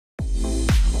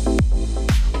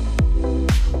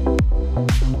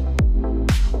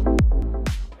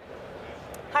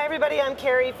everybody. I'm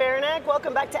Carrie Farinack.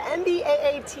 Welcome back to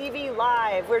NBAA TV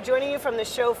Live. We're joining you from the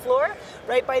show floor,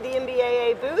 right by the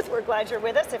NBAA booth. We're glad you're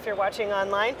with us if you're watching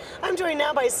online. I'm joined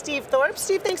now by Steve Thorpe.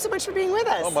 Steve, thanks so much for being with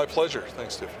us. Oh, my pleasure.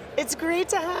 Thanks, Tiffany. It's great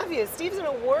to have you. Steve's an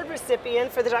award recipient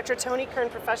for the Dr. Kern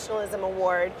Professionalism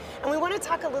Award, and we want to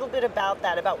talk a little bit about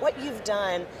that, about what you've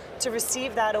done to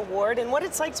receive that award and what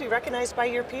it's like to be recognized by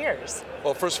your peers.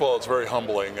 Well, first of all, it's very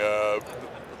humbling.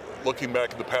 Looking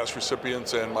back at the past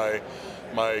recipients and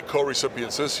my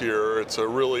co-recipients this year, it's a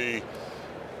really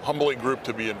humbling group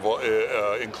to be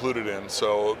included in,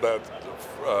 so that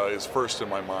is first in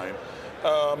my mind.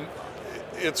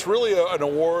 It's really an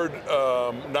award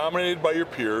nominated by your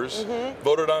peers,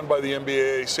 voted on by the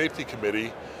NBAA Safety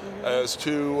Committee as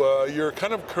to your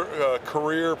kind of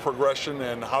career progression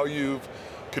and how you've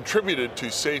contributed to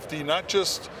safety, not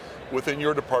just within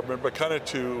your department, but kind of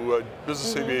to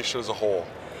business aviation as a whole.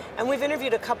 And we've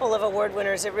interviewed a couple of award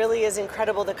winners. It really is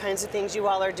incredible the kinds of things you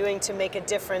all are doing to make a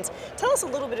difference. Tell us a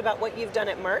little bit about what you've done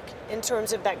at Merck in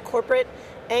terms of that corporate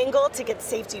angle to get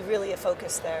safety really a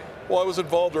focus there. Well, I was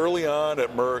involved early on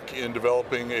at Merck in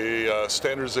developing a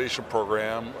standardization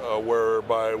program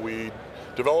whereby we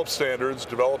develop standards,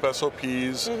 develop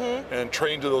SOPs, and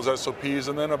train to those SOPs,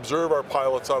 and then observe our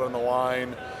pilots out on the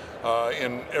line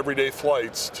in everyday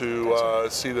flights to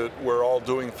see that we're all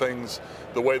doing things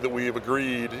the way that we've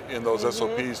agreed in those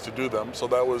SOPs to do them. So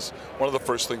that was one of the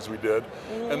first things we did.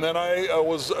 And then I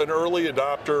was an early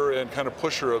adopter and kind of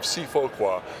pusher of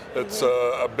CFOQA. It's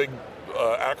a big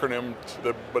acronym,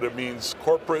 but it means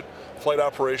Corporate Flight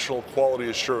Operational Quality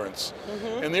Assurance.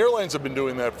 And the airlines have been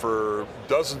doing that for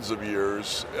dozens of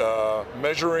years,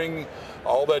 measuring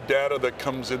all that data that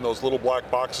comes in those little black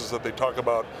boxes that they talk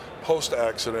about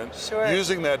post-accident,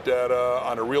 using that data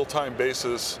on a real-time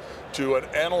basis to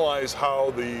analyze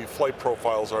how the flight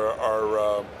profiles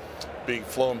are being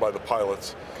flown by the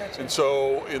pilots. And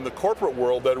so in the corporate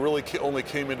world, that really only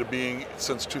came into being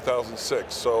since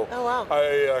 2006. So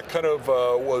I kind of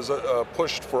was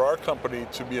pushed for our company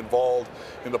to be involved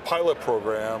in the pilot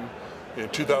program in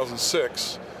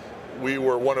 2006. We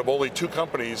were one of only two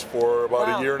companies for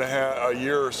about a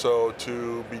year or so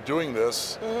to be doing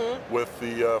this with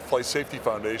the Flight Safety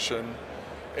Foundation.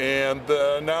 And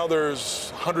now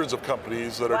there's hundreds of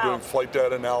companies that are doing flight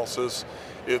data analysis.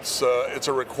 It's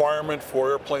a requirement for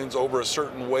airplanes over a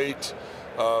certain weight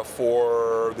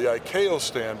for the ICAO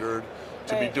standard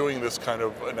to be doing this kind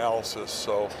of analysis.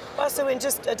 So, so in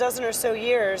just a dozen or so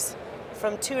years,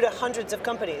 from 2 to hundreds of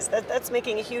companies, that's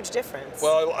making a huge difference.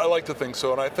 Well, I like to think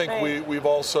so, and I think we've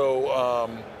also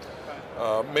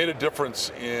made a difference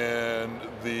in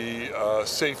the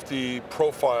safety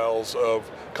profiles of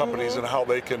companies and how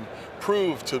they can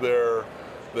prove to their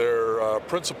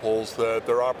principals that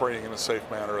they're operating in a safe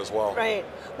manner as well. Right.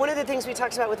 One of the things we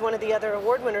talked about with one of the other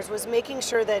award winners was making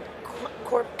sure that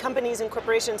companies and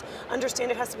corporations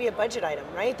understand it has to be a budget item,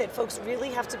 right? That folks really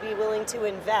have to be willing to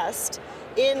invest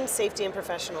in safety and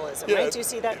professionalism, right? Do you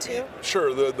see that too?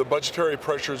 Sure. The budgetary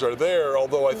pressures are there,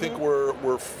 although I think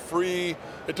we're free.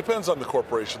 It depends on the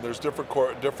corporation. There's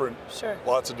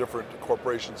lots of different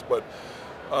corporations, but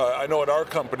I know at our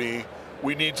company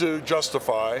we need to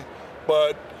justify,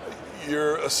 but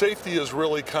your safety is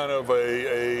really kind of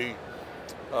we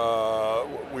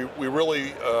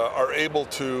really are able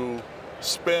to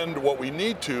spend what we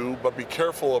need to, but be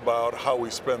careful about how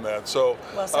we spend that. So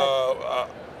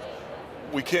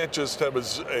we can't just have an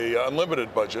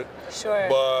unlimited budget,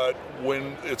 but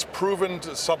when it's proven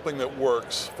to something that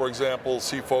works, for example,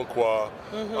 CFOQA,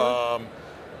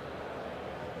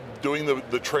 doing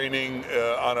the training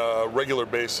on a regular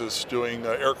basis, doing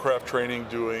aircraft training,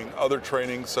 doing other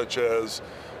training such as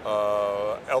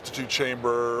altitude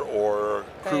chamber or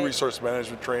crew resource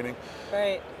management training.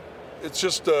 It's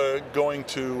just going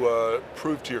to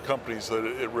prove to your companies that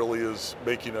it really is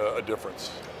making a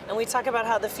difference. And we talk about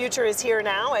how the future is here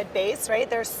now at BACE, right?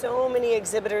 There's so many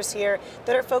exhibitors here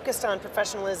that are focused on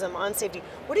professionalism, on safety.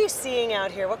 What are you seeing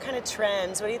out here? What kind of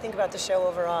trends? What do you think about the show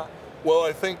overall? Well,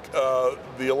 I think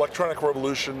the electronic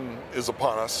revolution is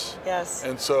upon us. Yes.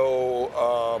 And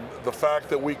so the fact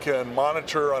that we can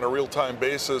monitor on a real-time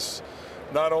basis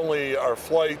not only our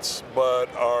flights,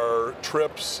 but our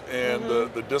trips and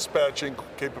the dispatching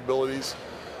capabilities,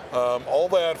 all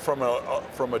that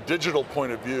from a digital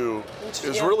point of view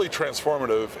is really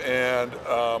transformative. And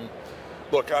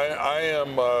look, I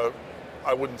am,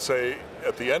 I wouldn't say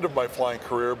at the end of my flying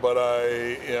career, but I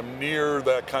am near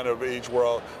that kind of age where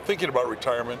I'm thinking about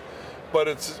retirement. But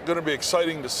it's going to be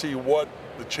exciting to see what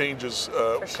the changes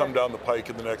come down the pike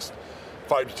in the next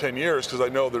 5 to 10 years, because I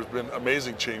know there's been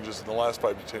amazing changes in the last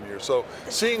 5 to 10 years. So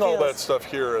seeing all that stuff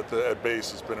here at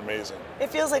BACE has been amazing. It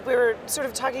feels like we were sort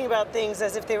of talking about things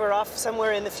as if they were off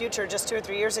somewhere in the future just 2 or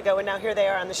 3 years ago, and now here they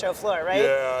are on the show floor, right?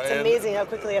 Yeah, it's amazing how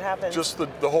quickly it happens. Just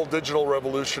the whole digital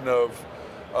revolution of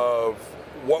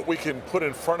what we can put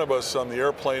in front of us on the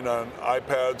airplane on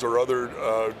iPads or other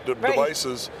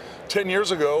devices. 10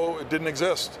 years ago, it didn't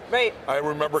exist. Right. I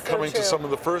remember coming to some of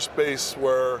the first BACE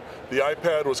where the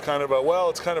iPad was kind of well,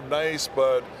 it's kind of nice,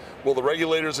 but will the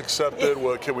regulators accept it?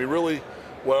 Well, can we really?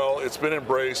 Well, it's been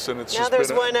embraced, and it's now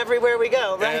there's one everywhere we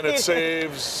go, right? And it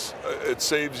saves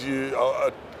you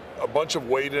a bunch of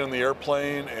weight in the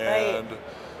airplane and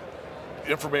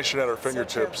information at our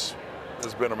fingertips.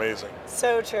 Has been amazing.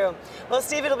 So true. Well,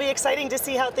 Steve, it'll be exciting to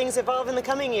see how things evolve in the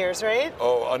coming years, right?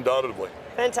 Oh, undoubtedly.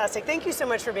 Fantastic. Thank you so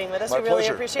much for being with us. My we really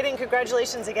pleasure. appreciate it, and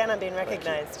congratulations again on being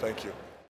recognized. Thank you.